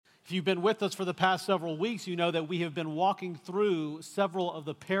If you've been with us for the past several weeks, you know that we have been walking through several of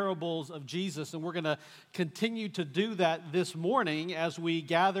the parables of Jesus, and we're going to continue to do that this morning as we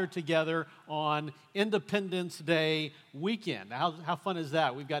gather together on Independence Day weekend. How fun is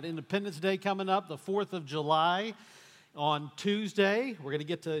that? We've got Independence Day coming up, the 4th of July. On Tuesday, we're going to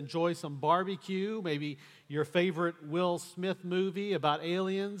get to enjoy some barbecue, maybe your favorite Will Smith movie about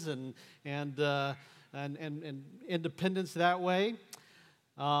aliens and independence that way.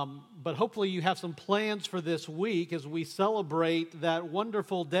 But hopefully you have some plans for this week as we celebrate that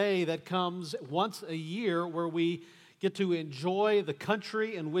wonderful day that comes once a year where we get to enjoy the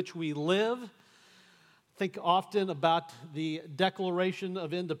country in which we live. Think often about the Declaration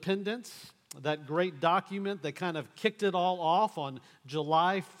of Independence, that great document that kind of kicked it all off on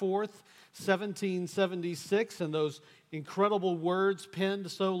July 4th, 1776, and those incredible words penned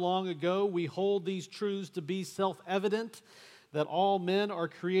so long ago. We hold these truths to be self-evident, that all men are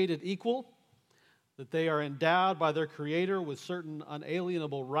created equal, that they are endowed by their Creator with certain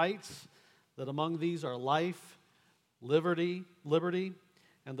unalienable rights, that among these are life, liberty,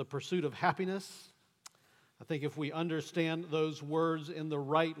 and the pursuit of happiness. I think if we understand those words in the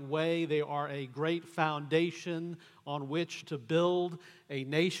right way, they are a great foundation on which to build a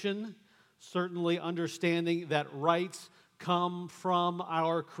nation. Certainly understanding that rights come from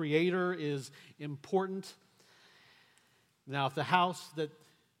our Creator is important. Now, if the house that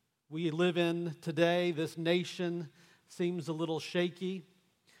we live in today, this nation, seems a little shaky,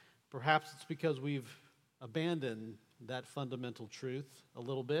 perhaps it's because we've abandoned that fundamental truth a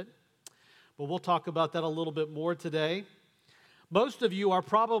little bit. But we'll talk about that a little bit more today. Most of you are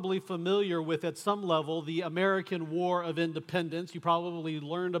probably familiar with, at some level, the American War of Independence. You probably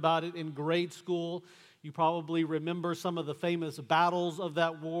learned about it in grade school. You probably remember some of the famous battles of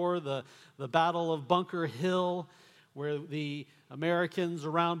that war, the Battle of Bunker Hill, where the Americans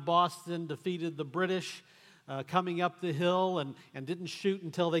around Boston defeated the British coming up the hill and didn't shoot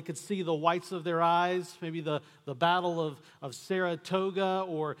until they could see the whites of their eyes. Maybe the Battle of Saratoga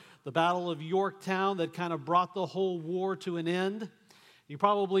or the Battle of Yorktown that kind of brought the whole war to an end. You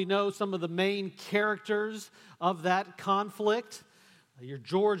probably know some of the main characters of that conflict. Your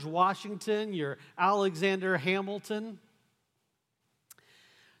George Washington, your Alexander Hamilton.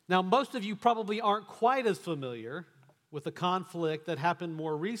 Now, most of you probably aren't quite as familiar with a conflict that happened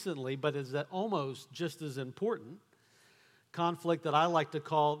more recently, but is that almost just as important. Conflict that I like to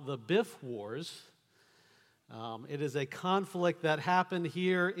call the Biff Wars. It is a conflict that happened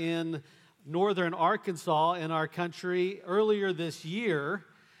here in northern Arkansas in our country earlier this year,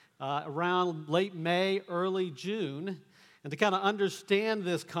 around late May, early June. And to kind of understand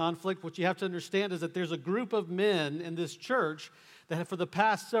this conflict, what you have to understand is that there's a group of men in this church that for the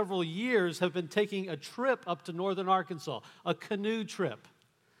past several years have been taking a trip up to northern Arkansas, a canoe trip,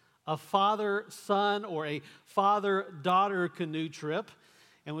 a father-son or a father-daughter canoe trip.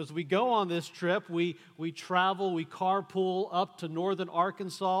 And as we go on this trip, we travel, we carpool up to northern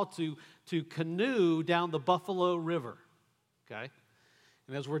Arkansas to canoe down the Buffalo River, okay?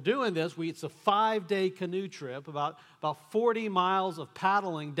 And as we're doing this, it's a 5-day canoe trip, about 40 miles of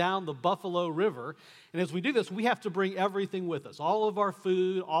paddling down the Buffalo River. And as we do this, we have to bring everything with us, all of our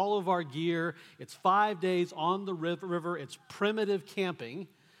food, all of our gear. It's 5 days on the river. It's primitive camping,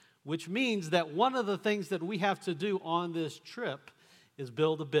 which means that one of the things that we have to do on this trip is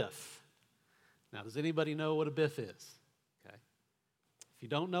build a biff. Now, does anybody know what a biff is? Okay. If you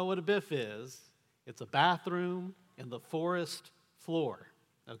don't know what a biff is, it's a bathroom in the forest floor.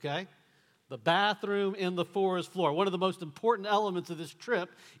 Okay? The bathroom in the forest floor. One of the most important elements of this trip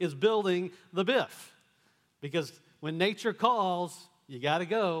is building the biff. Because when nature calls, you got to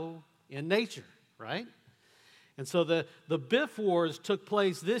go in nature, right? And so the Biff Wars took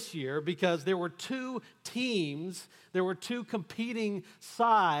place this year because there were two teams, there were two competing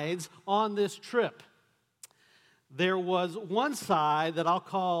sides on this trip. There was one side that I'll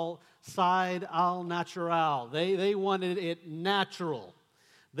call side al natural. They wanted it natural.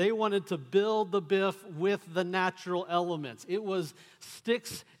 They wanted to build the biff with the natural elements. It was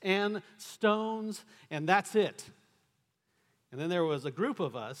sticks and stones, and that's it. And then there was a group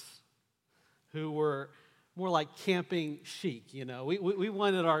of us who were more like camping chic, you know. We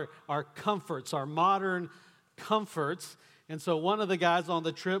wanted our comforts, our modern comforts. And so one of the guys on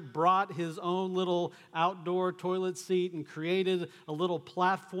the trip brought his own little outdoor toilet seat and created a little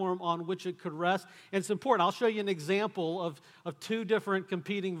platform on which it could rest. And it's important. I'll show you an example of two different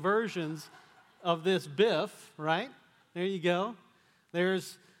competing versions of this biff, right? There you go.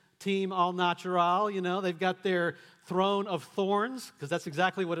 There's Team Al Natural, you know. They've got their throne of thorns, because that's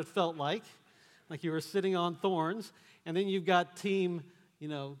exactly what it felt like you were sitting on thorns. And then you've got Team,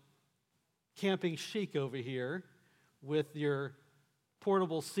 camping chic over here with your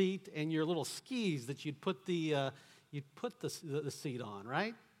portable seat and your little skis that you'd put the seat on,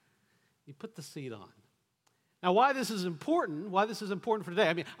 right? You put the seat on. Now, why this is important for today,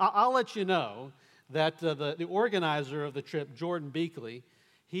 I mean, I'll let you know that the organizer of the trip, Jordan Beakley,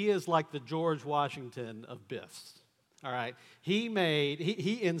 he is like the George Washington of Biffs, all right?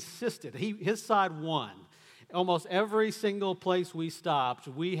 He insisted, his side won. Almost every single place we stopped,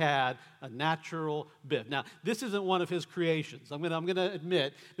 we had a natural biff. Now, this isn't one of his creations. I'm going to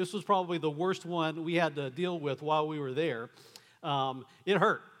admit, this was probably the worst one we had to deal with while we were there. It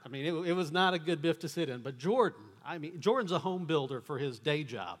hurt. I mean, it was not a good biff to sit in. But Jordan's a home builder for his day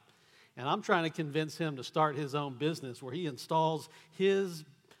job. And I'm trying to convince him to start his own business where he installs his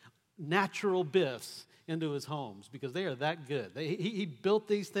natural biffs into his homes because they are that good. He built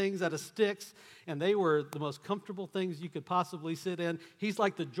these things out of sticks, and they were the most comfortable things you could possibly sit in. He's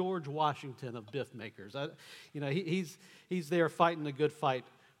like the George Washington of biff makers. He's there fighting a good fight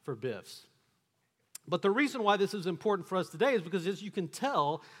for biffs. But the reason why this is important for us today is because, as you can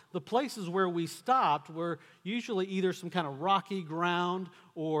tell, the places where we stopped were usually either some kind of rocky ground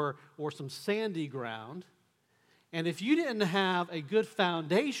or some sandy ground. And if you didn't have a good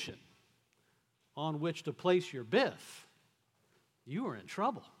foundation on which to place your biff, you were in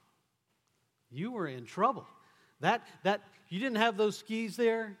trouble. You were in trouble. That you didn't have those skis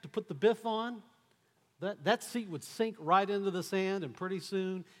there to put the biff on, that seat would sink right into the sand, and pretty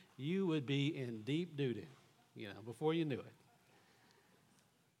soon you would be in deep doo-doo, before you knew it.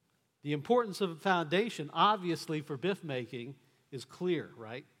 The importance of a foundation, obviously, for biff making is clear,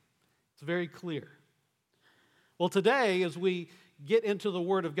 right? It's very clear. Well, today, as we get into the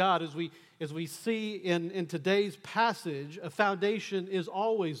Word of God, as we see in today's passage, a foundation is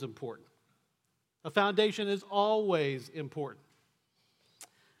always important. A foundation is always important.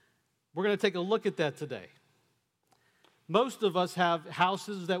 We're going to take a look at that today. Most of us have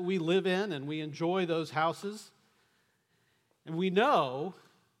houses that we live in, and we enjoy those houses. And we know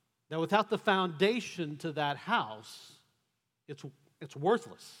that without the foundation to that house, it's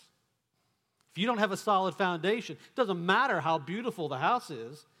worthless. If you don't have a solid foundation, it doesn't matter how beautiful the house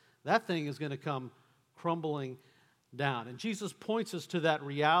is, that thing is going to come crumbling down. And Jesus points us to that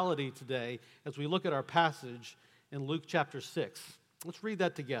reality today as we look at our passage in Luke chapter 6. Let's read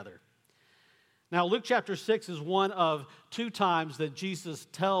that together. Now, Luke chapter 6 is one of two times that Jesus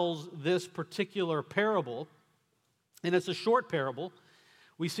tells this particular parable, and it's a short parable.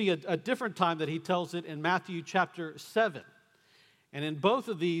 We see a different time that he tells it in Matthew chapter 7. And in both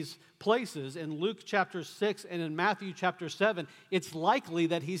of these places, in Luke chapter 6 and in Matthew chapter 7, it's likely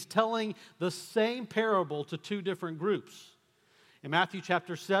that he's telling the same parable to two different groups. In Matthew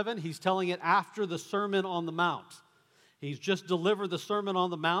chapter 7, he's telling it after the Sermon on the Mount. He's just delivered the Sermon on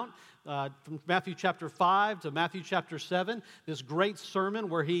the Mount from Matthew chapter 5 to Matthew chapter 7, this great sermon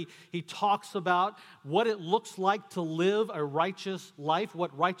where he talks about what it looks like to live a righteous life,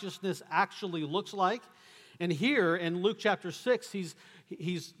 what righteousness actually looks like. And here in Luke chapter 6,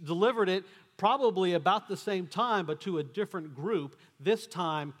 he's delivered it probably about the same time, but to a different group, this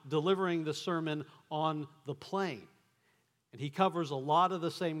time delivering the Sermon on the Plain. And he covers a lot of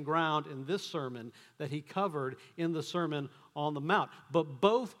the same ground in this sermon that he covered in the Sermon on the Mount. But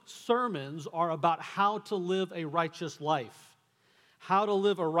both sermons are about how to live a righteous life. How to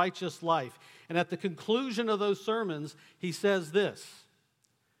live a righteous life. And at the conclusion of those sermons, he says this.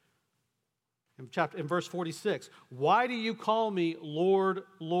 In verse 46, "Why do you call me Lord,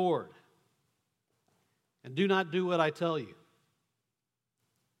 Lord, and do not do what I tell you?"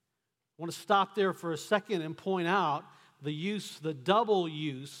 I want to stop there for a second and point out the double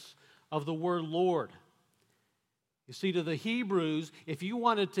use of the word Lord. You see, to the Hebrews, if you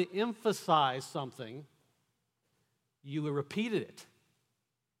wanted to emphasize something, you repeated it.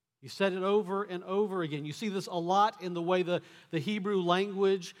 You said it over and over again. You see this a lot in the way the Hebrew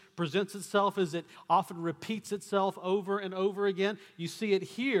language presents itself, as it often repeats itself over and over again. You see it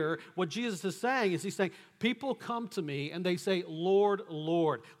here. What Jesus is saying is he's saying, people come to me and they say, Lord,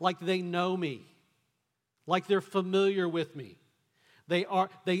 Lord, like they know me, like they're familiar with me.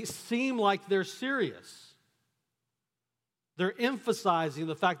 They seem like they're serious. They're emphasizing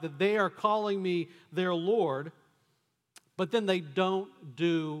the fact that they are calling me their Lord, but then they don't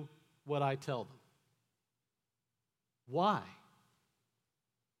do what I tell them. Why?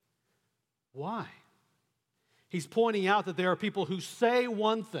 Why? He's pointing out that there are people who say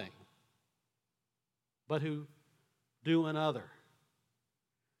one thing, but who do another.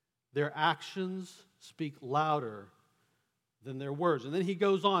 Their actions speak louder than their words. And then he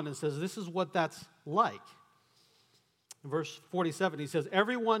goes on and says, this is what that's like. In verse 47, he says,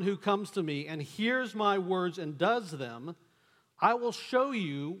 "Everyone who comes to me and hears my words and does them, I will show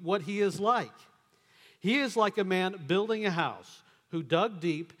you what he is like. He is like a man building a house who dug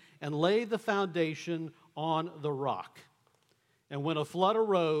deep and laid the foundation on the rock. And when a flood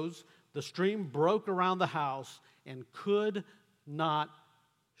arose, the stream broke around the house and could not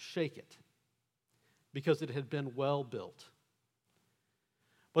shake it, because it had been well built.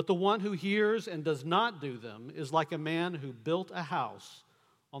 But the one who hears and does not do them is like a man who built a house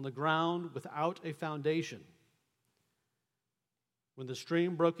on the ground without a foundation. When the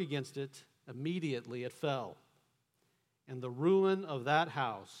stream broke against it, immediately it fell, and the ruin of that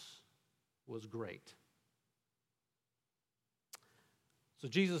house was great." So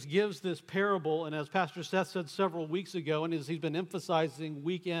Jesus gives this parable, and as Pastor Seth said several weeks ago, and as he's been emphasizing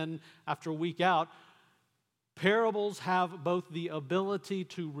week in after week out, parables have both the ability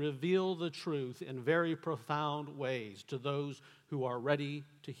to reveal the truth in very profound ways to those who are ready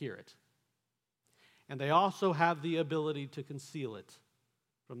to hear it. And they also have the ability to conceal it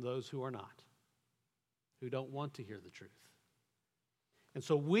from those who are not, who don't want to hear the truth. And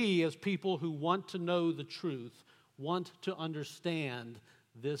so we, as people who want to know the truth, want to understand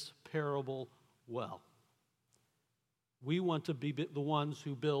this parable well. We want to be the ones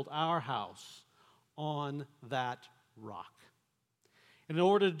who build our house on that rock. And in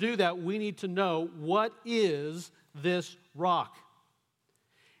order to do that, we need to know, what is this rock?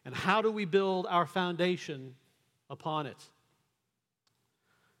 And how do we build our foundation upon it?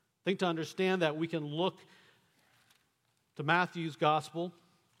 I think to understand that, we can look to Matthew's gospel.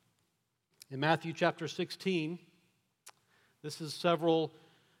 In Matthew chapter 16, this is several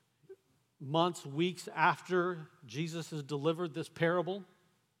months, weeks after Jesus has delivered this parable.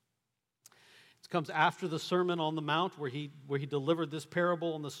 It comes after the Sermon on the Mount, where he delivered this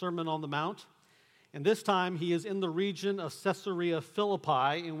parable on the Sermon on the Mount. And this time he is in the region of Caesarea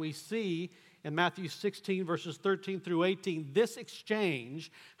Philippi, and we see in Matthew 16, verses 13 through 18, this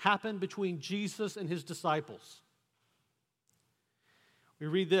exchange happened between Jesus and his disciples. We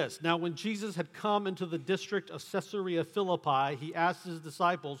read this: "Now when Jesus had come into the district of Caesarea Philippi, he asked his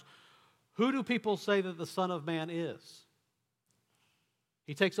disciples, 'Who do people say that the Son of Man is?'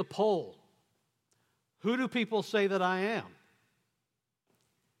 He takes a poll. 'Who do people say that I am?'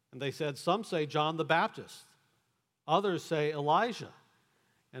 And they said, 'Some say John the Baptist, others say Elijah,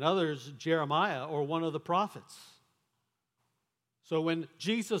 and others Jeremiah or one of the prophets.' So when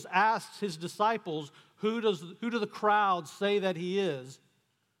Jesus asks his disciples, who do the crowds say that he is,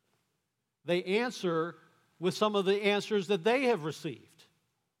 they answer with some of the answers that they have received,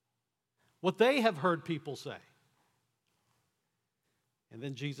 what they have heard people say. And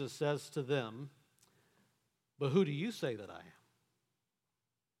then Jesus says to them, 'But who do you say that I am?'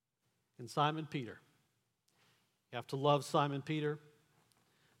 And Simon Peter, you have to love Simon Peter,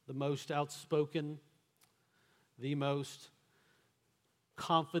 the most outspoken, the most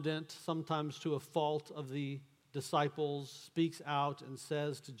confident, sometimes to a fault, of the disciples, speaks out and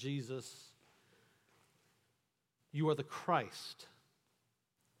says to Jesus, 'You are the Christ,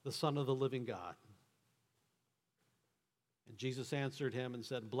 the Son of the living God.' And Jesus answered him and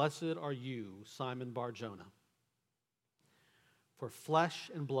said, 'Blessed are you, Simon Bar-Jonah, for flesh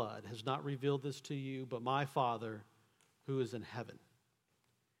and blood has not revealed this to you, but my Father who is in heaven.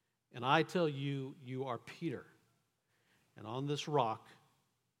 And I tell you, you are Peter, and on this rock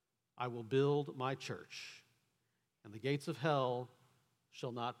I will build my church, and the gates of hell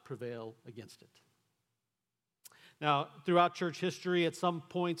shall not prevail against it.'" Now, throughout church history, at some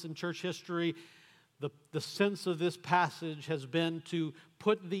points in church history, the sense of this passage has been to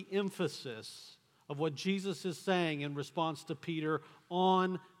put the emphasis of what Jesus is saying in response to Peter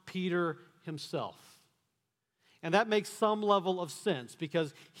on Peter himself. And that makes some level of sense,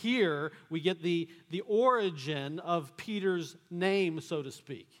 because here we get the origin of Peter's name, so to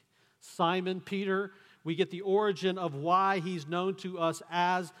speak. Simon Peter, we get the origin of why he's known to us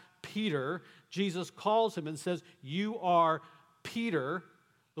as Peter. Jesus calls him and says, "You are Peter."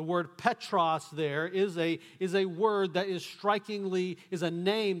 The word Petros there is a word that is a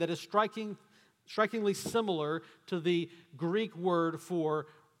name that is strikingly similar to the Greek word for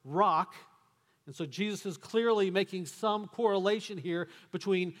rock. And so Jesus is clearly making some correlation here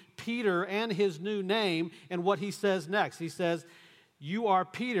between Peter and his new name and what he says next. He says, "You are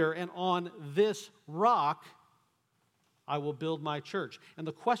Peter, and on this rock I will build my church." And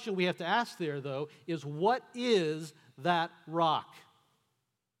the question we have to ask there, though, is, what is that rock?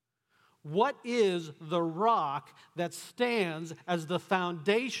 What is the rock that stands as the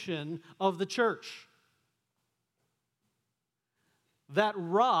foundation of the church? That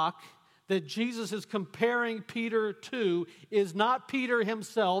rock that Jesus is comparing Peter to is not Peter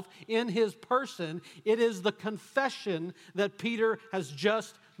himself in his person. It is the confession that Peter has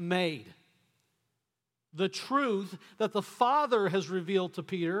just made. The truth that the Father has revealed to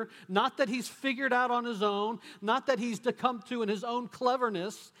Peter, not that he's figured out on his own, not that he's to come to in his own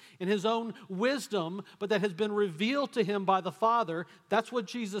cleverness, in his own wisdom, but that has been revealed to him by the Father. That's what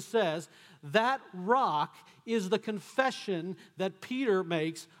Jesus says. That rock is the confession that Peter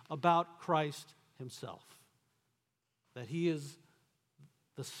makes about Christ himself. That he is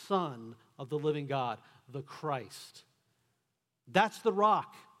the Son of the living God, the Christ. That's the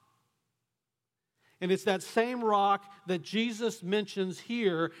rock. And it's that same rock that Jesus mentions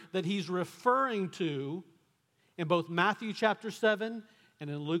here that he's referring to in both Matthew chapter 7 and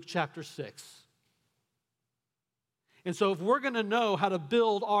in Luke chapter 6. And so if we're going to know how to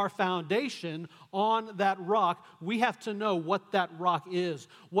build our foundation on that rock, we have to know what that rock is.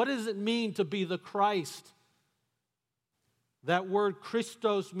 What does it mean to be the Christ? That word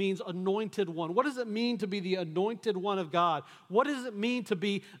Christos means anointed one. What does it mean to be the anointed one of God? What does it mean to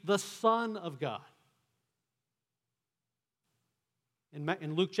be the Son of God?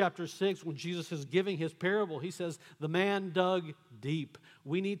 In Luke chapter 6, when Jesus is giving his parable, he says, the man dug deep.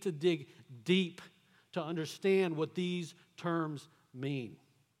 We need to dig deep to understand what these terms mean.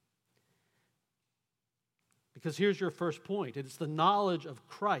 Because here's your first point. It's the knowledge of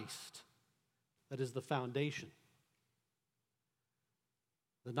Christ that is the foundation.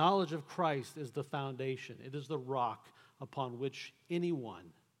 The knowledge of Christ is the foundation. It is the rock upon which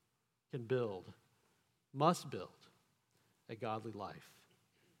anyone can build, must build a godly life.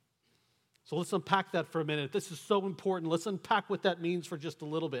 So let's unpack that for a minute. This is so important. Let's unpack what that means for just a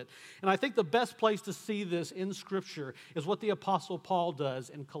little bit. And I think the best place to see this in Scripture is what the Apostle Paul does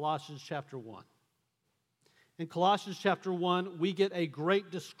in Colossians chapter 1. In Colossians chapter 1, we get a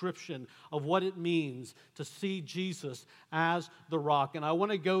great description of what it means to see Jesus as the rock. And I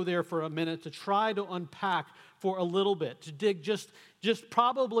want to go there for a minute to try to unpack for a little bit, to dig just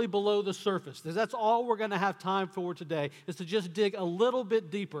probably below the surface. Because that's all we're going to have time for today, is to just dig a little bit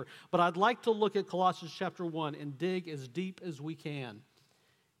deeper. But I'd like to look at Colossians chapter 1 and dig as deep as we can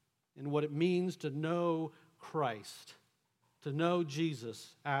in what it means to know Christ, to know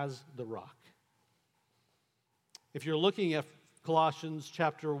Jesus as the rock. If you're looking at Colossians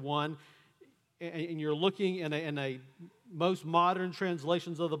chapter 1 and you're looking in a most modern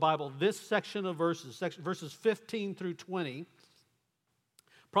translations of the Bible, this section of verses 15 through 20,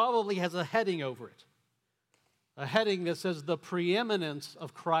 probably has a heading over it. A heading that says the preeminence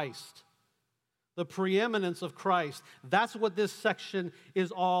of Christ. The preeminence of Christ. That's what this section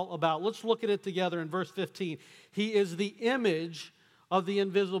is all about. Let's look at it together in verse 15. He is the image of the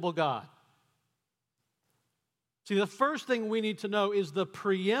invisible God. See, the first thing we need to know is the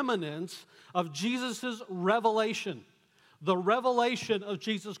preeminence of Jesus' revelation. The revelation of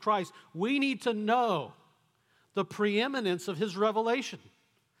Jesus Christ. We need to know the preeminence of his revelation.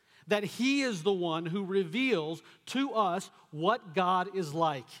 That he is the one who reveals to us what God is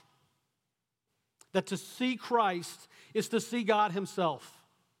like. That to see Christ is to see God himself.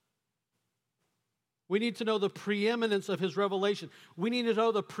 We need to know the preeminence of his revelation. We need to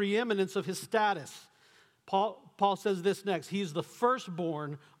know the preeminence of his status. Paul says this next. He's the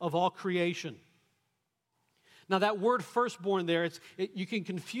firstborn of all creation. Now that word firstborn there, you can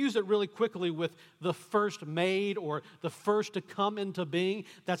confuse it really quickly with the first made or the first to come into being.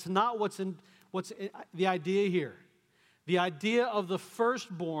 That's not what's the idea here. The idea of the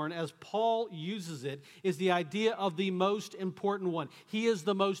firstborn, as Paul uses it, is the idea of the most important one. He is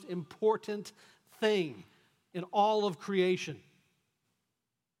the most important thing in all of creation.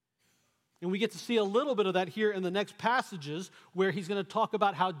 And we get to see a little bit of that here in the next passages where he's going to talk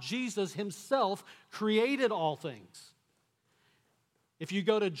about how Jesus himself created all things. If you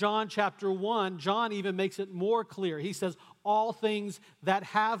go to John chapter 1, John even makes it more clear. He says, all things that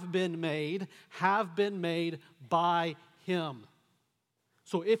have been made by him.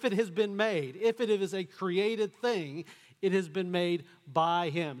 So if it has been made, if it is a created thing, it has been made by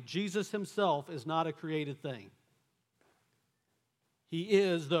him. Jesus himself is not a created thing. He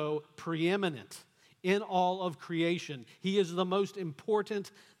is, though, preeminent in all of creation. He is the most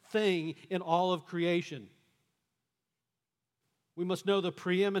important thing in all of creation. We must know the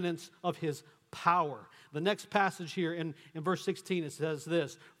preeminence of his power. The next passage here in verse 16, it says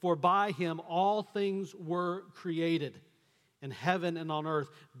this, for by him all things were created, in heaven and on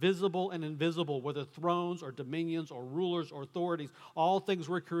earth, visible and invisible, whether thrones or dominions or rulers or authorities, all things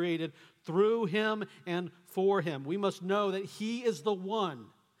were created through him and for him. We must know that he is the one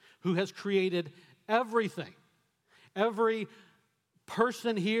who has created everything. Every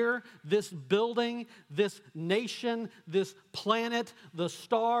person here, this building, this nation, this planet, the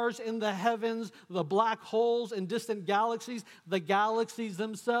stars in the heavens, the black holes in distant galaxies, the galaxies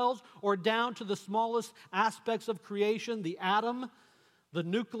themselves, or down to the smallest aspects of creation, the atom, the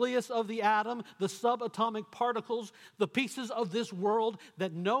nucleus of the atom, the subatomic particles, the pieces of this world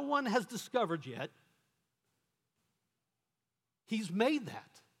that no one has discovered yet. He's made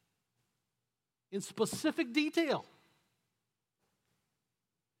that in specific detail.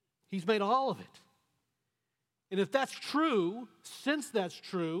 He's made all of it. And if that's true, since that's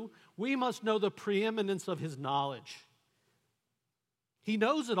true, we must know the preeminence of his knowledge. He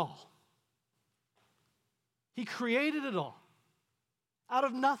knows it all. He created it all out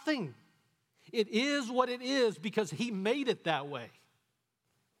of nothing. It is what it is because he made it that way.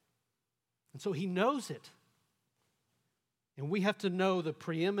 And so he knows it. And we have to know the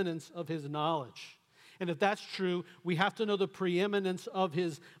preeminence of his knowledge. And if that's true, we have to know the preeminence of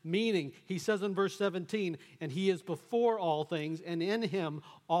his meaning. He says in verse 17, and he is before all things, and in him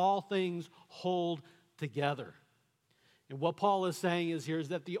all things hold together. And what Paul is saying is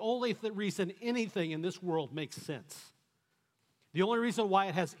that the only reason anything in this world makes sense, the only reason why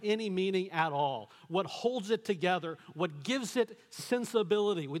it has any meaning at all, what holds it together, what gives it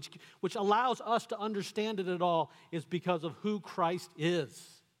sensibility, which allows us to understand it at all, is because of who Christ is.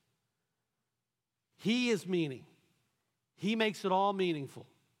 He is meaning. He makes it all meaningful.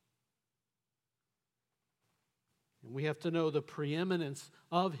 And we have to know the preeminence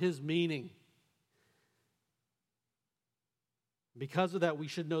of his meaning. Because of that, we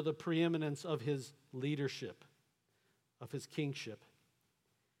should know the preeminence of his leadership, of his kingship.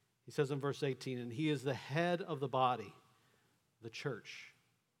 He says in verse 18, and he is the head of the body, the church.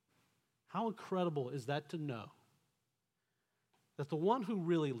 How incredible is that to know that the one who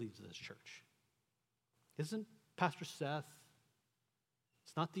really leads this church isn't Pastor Seth,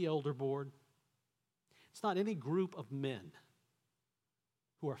 it's not the elder board, it's not any group of men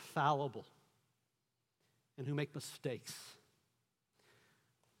who are fallible and who make mistakes,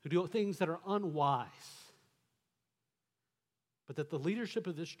 who do things that are unwise, but that the leadership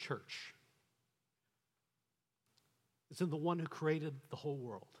of this church is in the one who created the whole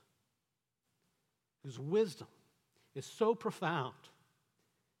world, whose wisdom is so profound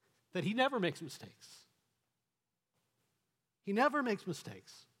that he never makes mistakes. He never makes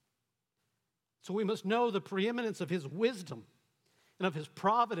mistakes. So we must know the preeminence of his wisdom and of his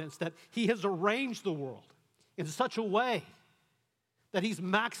providence, that he has arranged the world in such a way that he's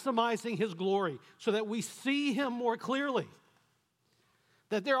maximizing his glory so that we see him more clearly,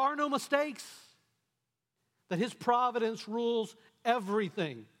 that there are no mistakes, that his providence rules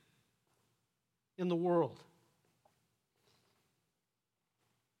everything in the world.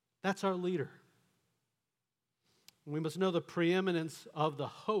 That's our leader. We must know the preeminence of the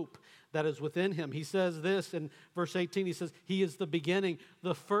hope that is within him. He says this in verse 18, he says, he is the beginning,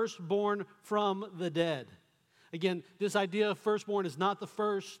 the firstborn from the dead. Again, this idea of firstborn is not the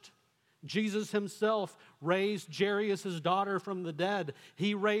first. Jesus himself raised Jairus' daughter from the dead.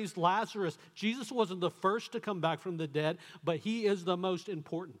 He raised Lazarus. Jesus wasn't the first to come back from the dead, but he is the most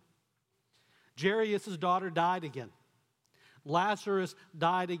important. Jairus' daughter died again. Lazarus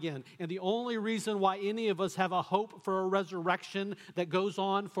died again. And the only reason why any of us have a hope for a resurrection that goes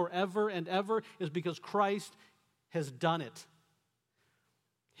on forever and ever is because Christ has done it.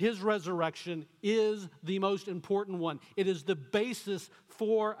 His resurrection is the most important one. It is the basis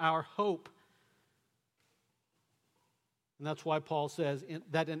for our hope. And that's why Paul says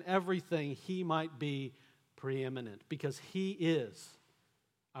that in everything he might be preeminent, because he is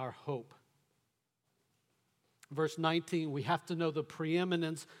our hope. Verse 19, we have to know the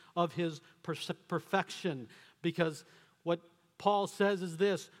preeminence of his perfection, because what Paul says is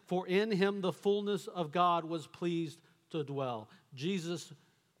this, for in him the fullness of God was pleased to dwell. Jesus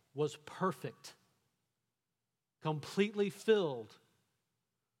was perfect, completely filled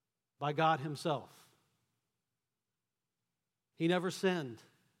by God himself. He never sinned.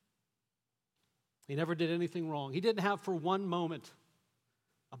 He never did anything wrong. He didn't have for one moment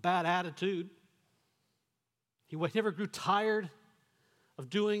a bad attitude. He never grew tired of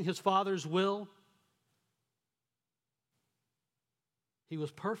doing his Father's will. He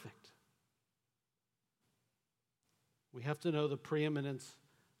was perfect. We have to know the preeminence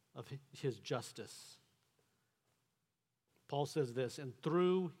of his justice. Paul says this, and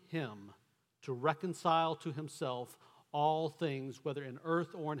through him to reconcile to himself all things, whether in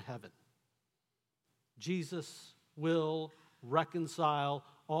earth or in heaven. Jesus will reconcile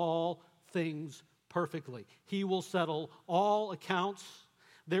all things perfectly. He will settle all accounts.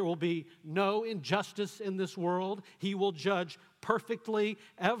 There will be no injustice in this world. He will judge perfectly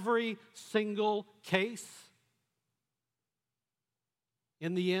every single case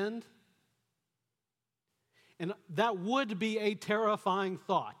in the end. And that would be a terrifying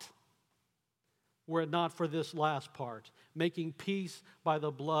thought were it not for this last part, making peace by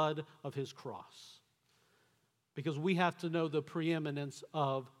the blood of his cross. Because we have to know the preeminence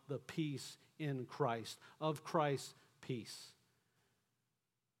of the peace in Christ, of Christ's peace.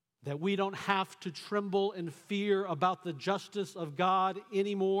 That we don't have to tremble in fear about the justice of God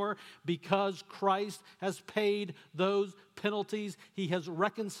anymore because Christ has paid those penalties. He has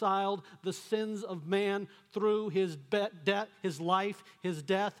reconciled the sins of man through his his life, his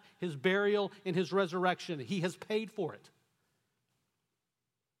death, his burial, and his resurrection. He has paid for it.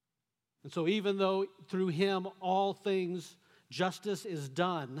 And so even though through him all things justice is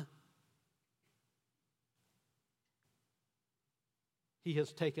done, he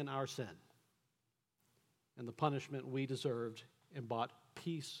has taken our sin and the punishment we deserved and bought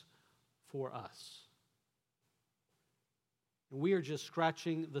peace for us. And we are just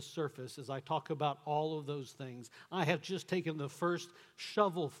scratching the surface as I talk about all of those things. I have just taken the first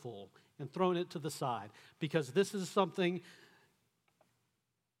shovelful and thrown it to the side because this is something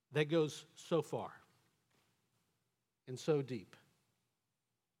that goes so far and so deep.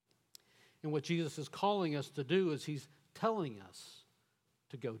 And what Jesus is calling us to do is he's telling us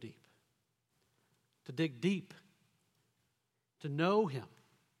to go deep, to dig deep, to know him.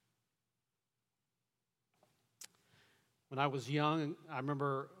 When I was young, I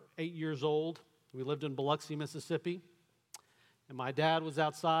remember 8 years old, we lived in Biloxi, Mississippi, and my dad was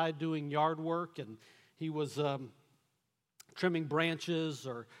outside doing yard work, and he was trimming branches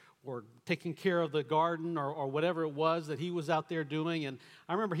or taking care of the garden or whatever it was that he was out there doing. And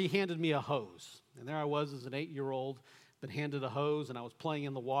I remember he handed me a hose, and there I was as an 8-year-old, been handed a hose, and I was playing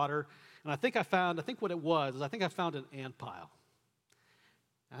in the water. And I think what it was is I found an ant pile.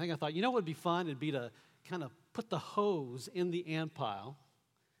 I thought, you know what would be fun? It'd be to kind of put the hose in the ant pile,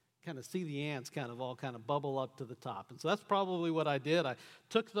 kind of see the ants all bubble up to the top. And so that's probably what I did. I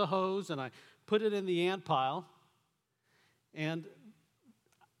took the hose and I put it in the ant pile and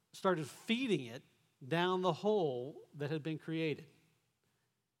started feeding it down the hole that had been created.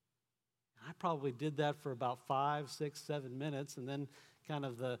 I probably did that for about 5, 6, 7 minutes, and then kind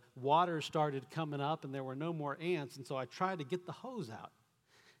of the water started coming up, and there were no more ants, and so I tried to get the hose out.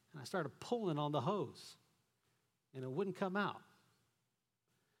 And I started pulling on the hose, and it wouldn't come out.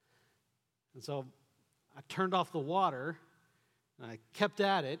 And so I turned off the water, and I kept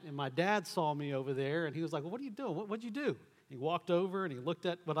at it, and my dad saw me over there, and he was like, well, what are you doing? What'd you do? He walked over, and he looked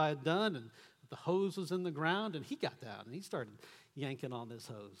at what I had done, and the hose was in the ground, and he got down, and he started yanking on this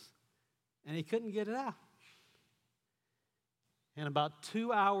hose. And he couldn't get it out. And about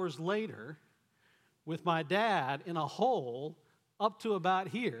 2 hours later, with my dad in a hole up to about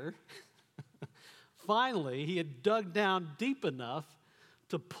here, finally he had dug down deep enough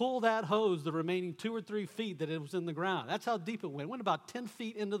to pull that hose the remaining 2 or 3 feet that it was in the ground. That's how deep it went. It went about 10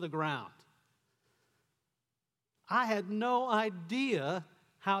 feet into the ground. I had no idea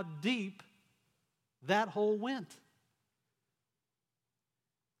how deep that hole went.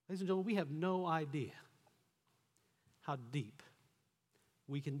 Ladies and gentlemen, we have no idea how deep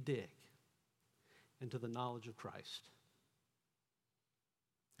we can dig into the knowledge of Christ.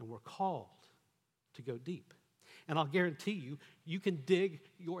 And we're called to go deep. And I'll guarantee you, you can dig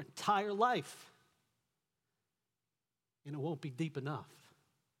your entire life, and it won't be deep enough.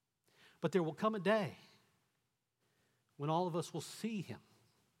 But there will come a day when all of us will see him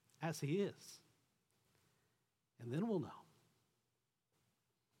as he is. And then we'll know.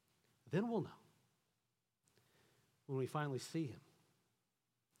 Then we'll know when we finally see him.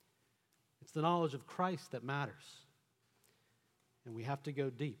 It's the knowledge of Christ that matters. And we have to go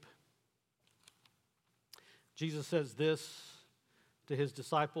deep. Jesus says this to his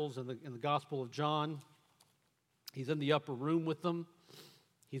disciples in the Gospel of John. He's in the upper room with them.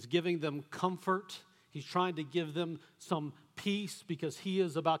 He's giving them comfort. He's trying to give them some peace because he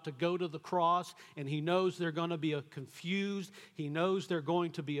is about to go to the cross, and he knows they're going to be confused. He knows they're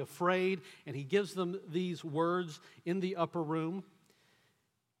going to be afraid, and he gives them these words in the upper room.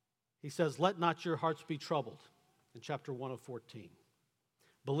 He says, "Let not your hearts be troubled," in chapter 1 of 14.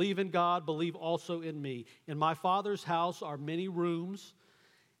 "Believe in God, believe also in me. In my Father's house are many rooms.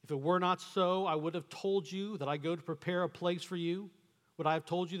 If it were not so, I would have told you that I go to prepare a place for you. Would I have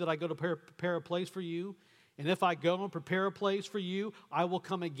told you that I go to prepare a place for you? And if I go and prepare a place for you, I will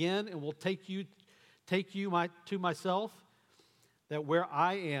come again and will take you to myself, that where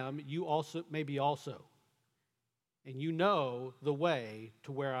I am, you also may be also. and you know the way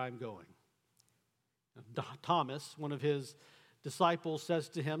to where I'm going. Thomas, one of his disciples, says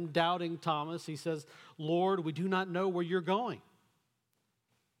to him, doubting Thomas, he says, Lord, we do not know where you're going.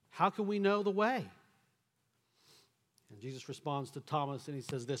 How can we know the way? And Jesus responds to Thomas and he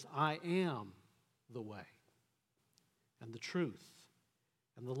says this, I am the way and the truth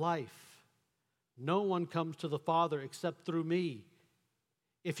and the life. No one comes to the Father except through me.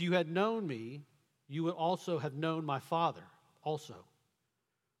 If you had known me, you would also have known my Father also.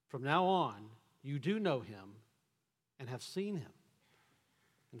 From now on, you do know him and have seen him.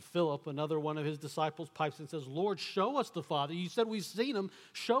 And Philip, another one of his disciples, pipes and says, Lord, show us the Father. You said we've seen him.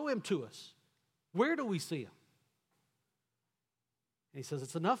 Show him to us. Where do we see him? And he says,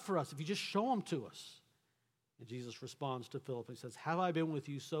 it's enough for us if you just show him to us. And Jesus responds to Philip and says, have I been with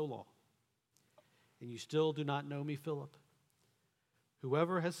you so long, and you still do not know me, Philip?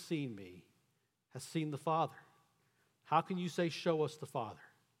 Whoever has seen me has seen the Father. How can you say, show us the Father?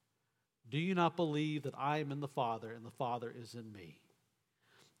 Do you not believe that I am in the Father and the Father is in me?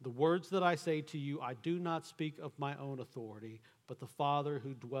 The words that I say to you, I do not speak of my own authority, but the Father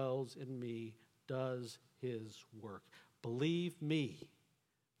who dwells in me does his work. Believe me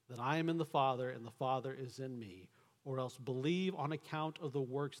that I am in the Father and the Father is in me, or else believe on account of the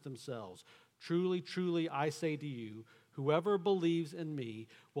works themselves. Truly, truly, I say to you, whoever believes in me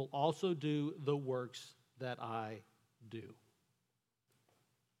will also do the works that I do.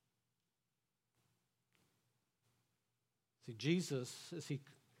 See, Jesus, as he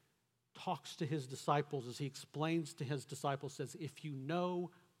talks to his disciples, as he explains to his disciples, says, if you know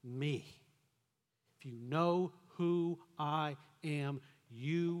me, if you know who I am,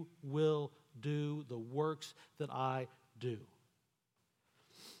 you will do the works that I do.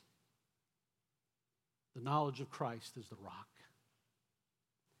 The knowledge of Christ is the rock.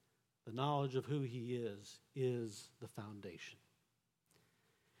 The knowledge of who he is the foundation.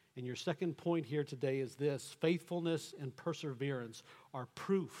 And your second point here today is this: faithfulness and perseverance are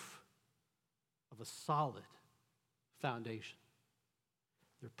proof of a solid foundation.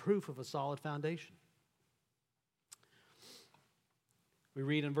 They're proof of a solid foundation. We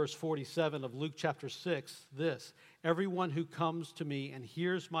read in verse 47 of Luke chapter 6 this: everyone who comes to me and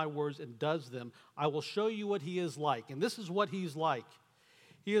hears my words and does them, I will show you what he is like. And this is what he's like.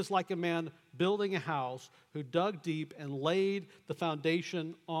 He is like a man building a house who dug deep and laid the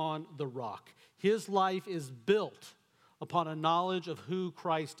foundation on the rock. His life is built upon a knowledge of who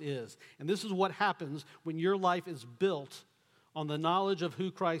Christ is. And this is what happens when your life is built on the knowledge of who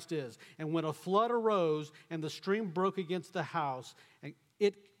Christ is. And when a flood arose and the stream broke against the house, and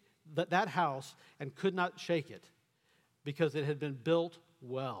that house and could not shake it because it had been built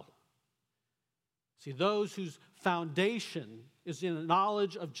well. See, those whose foundation is in the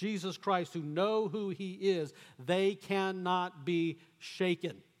knowledge of Jesus Christ, who know who he is, they cannot be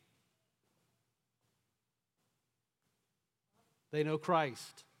shaken. They know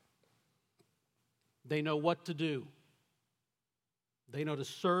Christ. They know what to do. They know to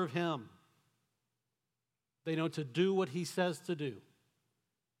serve him. They know to do what he says to do.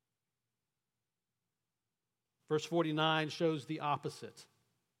 Verse 49 shows the opposite.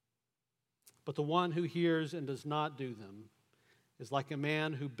 But the one who hears and does not do them is like a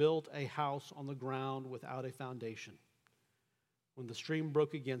man who built a house on the ground without a foundation. When the stream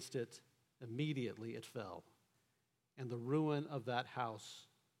broke against it, immediately it fell, and the ruin of that house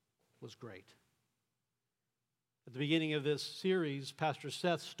was great. At the beginning of this series, Pastor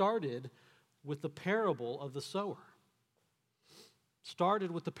Seth started with the parable of the sower.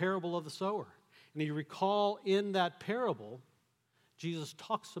 And you recall in that parable, Jesus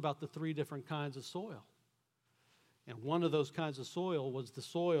talks about the three different kinds of soil. And one of those kinds of soil was the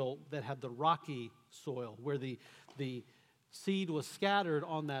soil that had the rocky soil, where the seed was scattered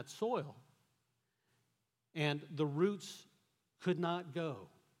on that soil. And the roots could not go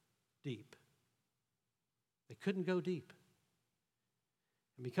deep. They couldn't go deep.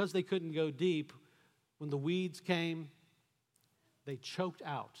 And because they couldn't go deep, when the weeds came, they choked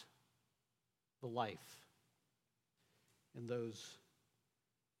out the life in those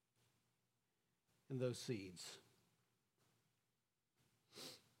seeds.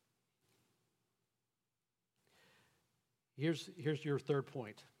 Here's your third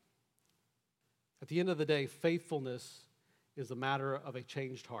point. At the end of the day, faithfulness is a matter of a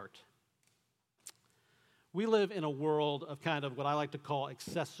changed heart. We live in a world of kind of what I like to call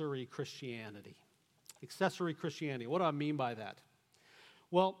accessory Christianity. Accessory Christianity. What do I mean by that?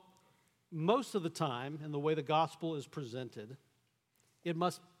 Well, most of the time, in the way the gospel is presented, it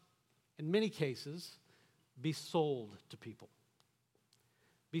must, in many cases, be sold to people.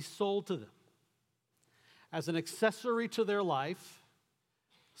 Be sold to them. as an accessory to their life,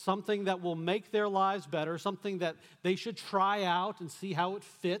 something that will make their lives better, something that they should try out and see how it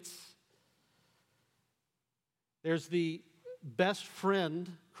fits. There's the best friend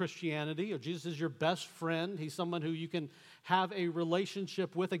Christianity, or Jesus is your best friend. He's someone who you can have a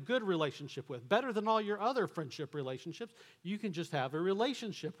relationship with, a good relationship with, better than all your other friendship relationships. You can just have a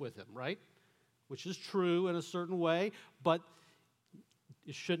relationship with him, right? Which is true in a certain way, but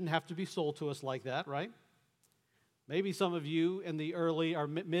it shouldn't have to be sold to us like that, right? Maybe some of you in the early or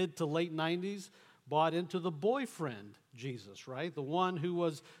mid to late 90s bought into the boyfriend Jesus, right? The one who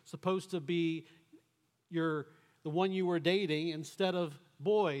was supposed to be the one you were dating instead of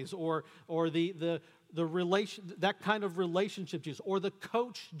boys, or the relation, that kind of relationship Jesus, or the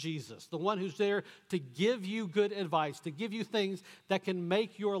coach Jesus, the one who's there to give you good advice, to give you things that can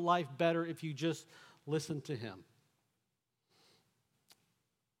make your life better if you just listen to him.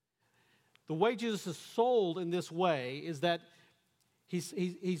 The way Jesus is sold in this way is that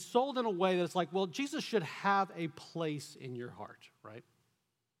he's sold in a way that's like, well, Jesus should have a place in your heart, right?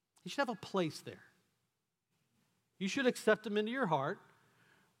 He should have a place there. You should accept him into your heart,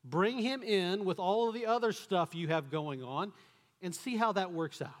 bring him in with all of the other stuff you have going on, and see how that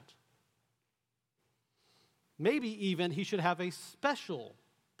works out. Maybe even he should have a special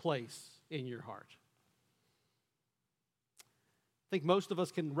place in your heart. I think most of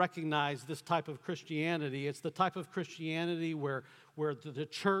us can recognize this type of Christianity. It's the type of Christianity where the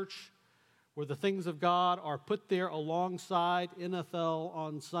church, where the things of God are put there alongside NFL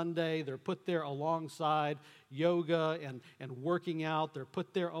on Sunday. They're put there alongside yoga and working out. They're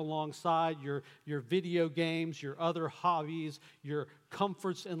put there alongside your video games, your other hobbies, your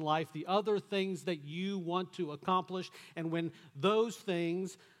comforts in life, the other things that you want to accomplish. And when those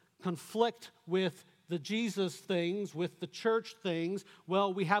things conflict with the Jesus things, with the church things,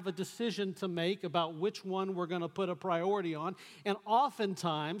 well, we have a decision to make about which one we're going to put a priority on. And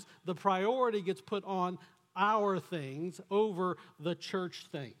oftentimes, the priority gets put on our things over the church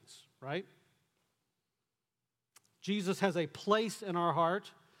things, right? Jesus has a place in our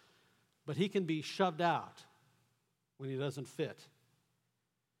heart, but he can be shoved out when he doesn't fit.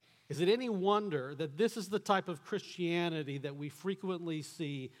 Is it any wonder that this is the type of Christianity that we frequently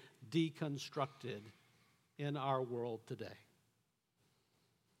see deconstructed in our world today?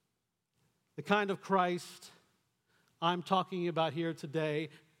 The kind of Christ I'm talking about here today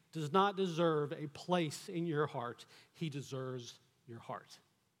does not deserve a place in your heart. He deserves your heart.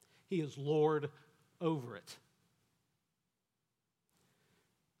 He is Lord over it.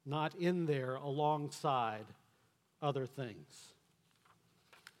 Not in there alongside other things.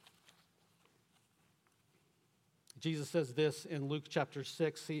 Jesus says this in Luke chapter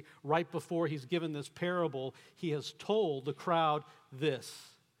 6. Right before he's given this parable, he has told the crowd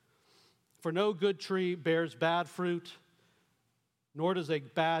this: "For no good tree bears bad fruit, nor does a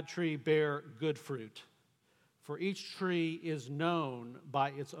bad tree bear good fruit. For each tree is known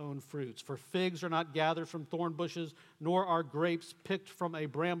by its own fruits. For figs are not gathered from thorn bushes, nor are grapes picked from a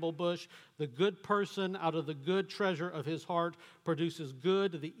bramble bush. The good person out of the good treasure of his heart produces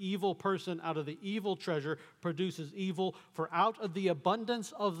good. The evil person out of the evil treasure produces evil. For out of the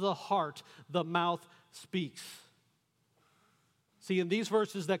abundance of the heart, the mouth speaks." See, in these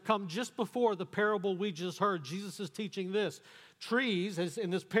verses that come just before the parable we just heard, Jesus is teaching this. Trees, as in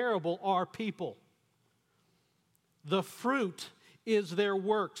this parable, are people. The fruit is their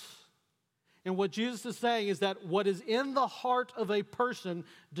works. And what Jesus is saying is that what is in the heart of a person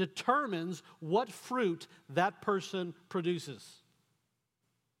determines what fruit that person produces.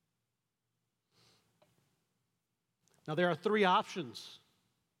 Now, there are three options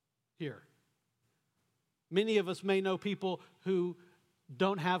here. Many of us may know people who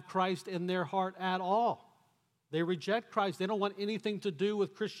don't have Christ in their heart at all. They reject Christ. They don't want anything to do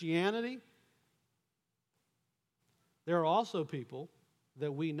with Christianity. There are also people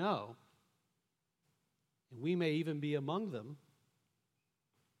that we know, and we may even be among them,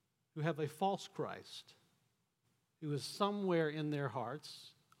 who have a false Christ, who is somewhere in their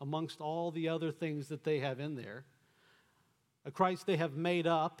hearts, amongst all the other things that they have in there, a Christ they have made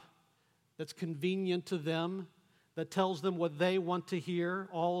up that's convenient to them, that tells them what they want to hear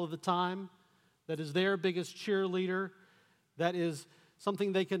all of the time, that is their biggest cheerleader, that is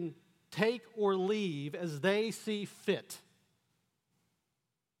something they can take or leave as they see fit,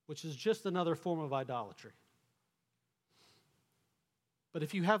 which is just another form of idolatry. But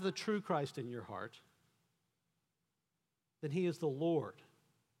if you have the true Christ in your heart, then he is the Lord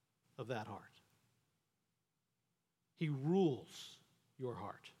of that heart. He rules your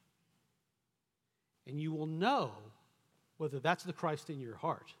heart. And you will know whether that's the Christ in your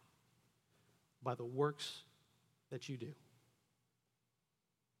heart by the works that you do,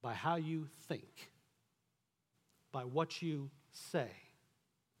 by how you think, by what you say,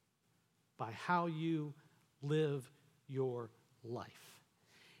 by how you live your life.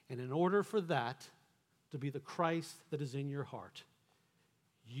 And in order for that to be the Christ that is in your heart,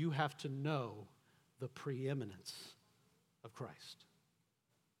 you have to know the preeminence of Christ.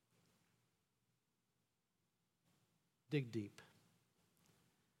 Dig deep.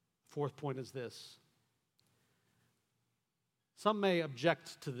 Fourth point is this. Some may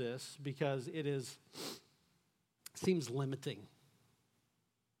object to this because it seems limiting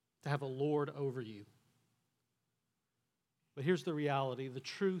to have a Lord over you. But here's the reality. The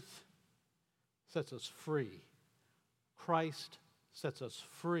truth sets us free. Christ sets us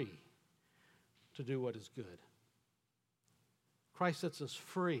free to do what is good. Christ sets us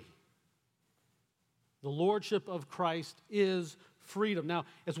free. The lordship of Christ is freedom. Now,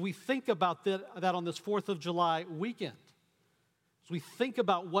 as we think about that on this 4th of July weekend, as we think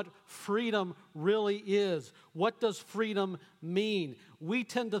about what freedom really is, what does freedom mean? We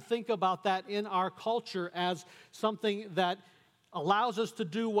tend to think about that in our culture as something that allows us to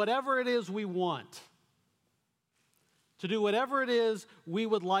do whatever it is we want, to do whatever it is we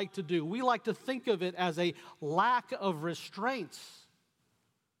would like to do. We like to think of it as a lack of restraints,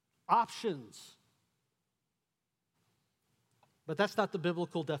 options. But that's not the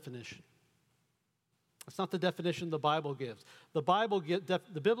biblical definition. That's not the definition the Bible gives.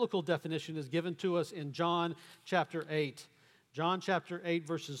 The biblical definition is given to us in John chapter 8. John chapter 8,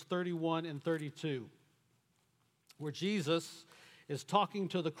 verses 31 and 32, where Jesus is talking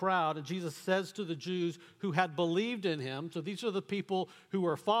to the crowd, and Jesus says to the Jews who had believed in him, so these are the people who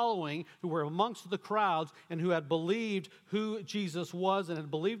were following, who were amongst the crowds, and who had believed who Jesus was and had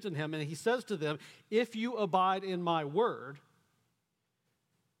believed in him, and he says to them, "If you abide in my word,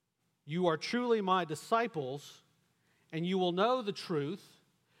 you are truly my disciples, and you will know the truth,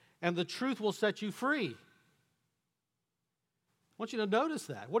 and the truth will set you free." I want you to notice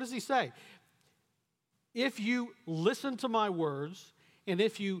that. What does he say? If you listen to my words, and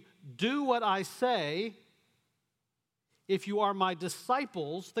if you do what I say, if you are my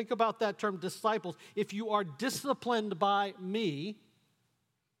disciples, think about that term disciples, if you are disciplined by me,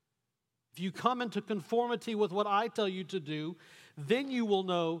 if you come into conformity with what I tell you to do, then you will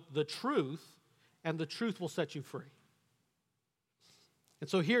know the truth, and the truth will set you free. And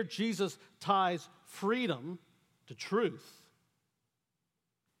so here Jesus ties freedom to truth.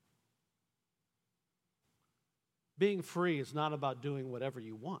 Being free is not about doing whatever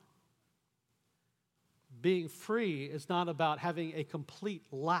you want. Being free is not about having a complete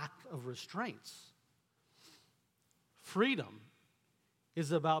lack of restraints. Freedom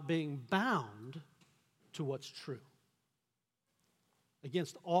is about being bound to what's true.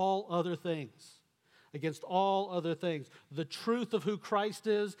 Against all other things. Against all other things. The truth of who Christ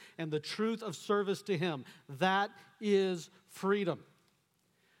is and the truth of service to him. That is freedom.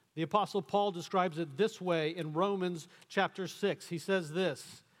 The Apostle Paul describes it this way in Romans chapter 6. He says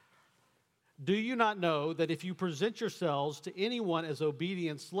this, "Do you not know that if you present yourselves to anyone as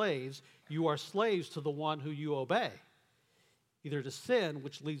obedient slaves, you are slaves to the one who you obey, either to sin,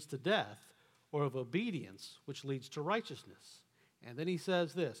 which leads to death, or of obedience, which leads to righteousness?" And then he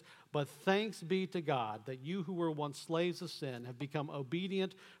says this, "But thanks be to God that you who were once slaves of sin have become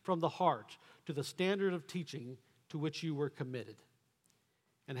obedient from the heart to the standard of teaching to which you were committed.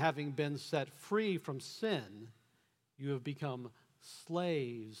 And having been set free from sin, you have become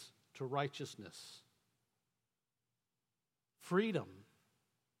slaves to righteousness." Freedom,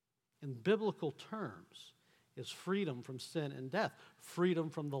 in biblical terms, is freedom from sin and death, freedom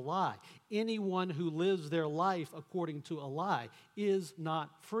from the lie. Anyone who lives their life according to a lie is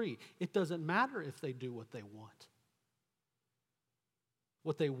not free. It doesn't matter if they do what they want.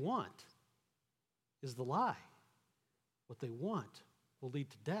 What they want is the lie. What they want will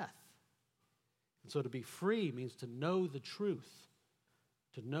lead to death. And so to be free means to know the truth,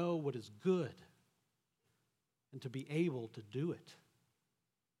 to know what is good, and to be able to do it,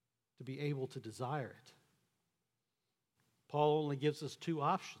 to be able to desire it. Paul only gives us two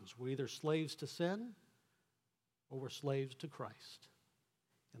options. We're either slaves to sin or we're slaves to Christ.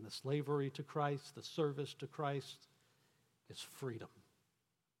 And the slavery to Christ, the service to Christ, is freedom.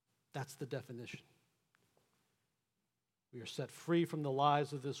 That's the definition. We are set free from the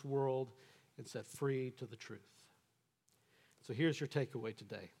lies of this world and set free to the truth. So here's your takeaway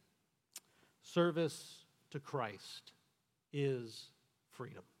today. Service to Christ is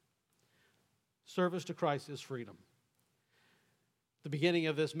freedom. Service to Christ is freedom. At the beginning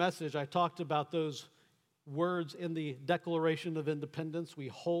of this message, I talked about those words in the Declaration of Independence. We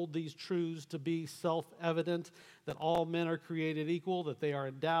hold these truths to be self-evident, that all men are created equal, that they are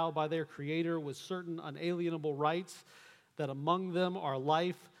endowed by their Creator with certain unalienable rights, that among them are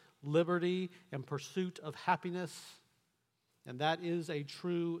life, liberty, and pursuit of happiness. And that is a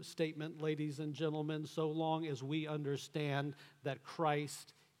true statement, ladies and gentlemen, so long as we understand that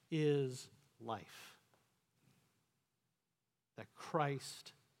Christ is life. That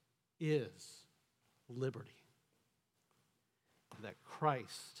Christ is liberty. That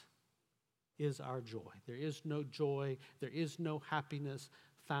Christ is our joy. There is no joy, there is no happiness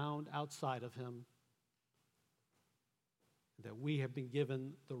found outside of him. That we have been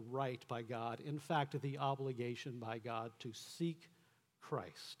given the right by God, in fact, the obligation by God to seek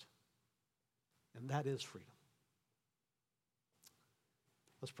Christ. And that is freedom.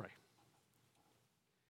 Let's pray.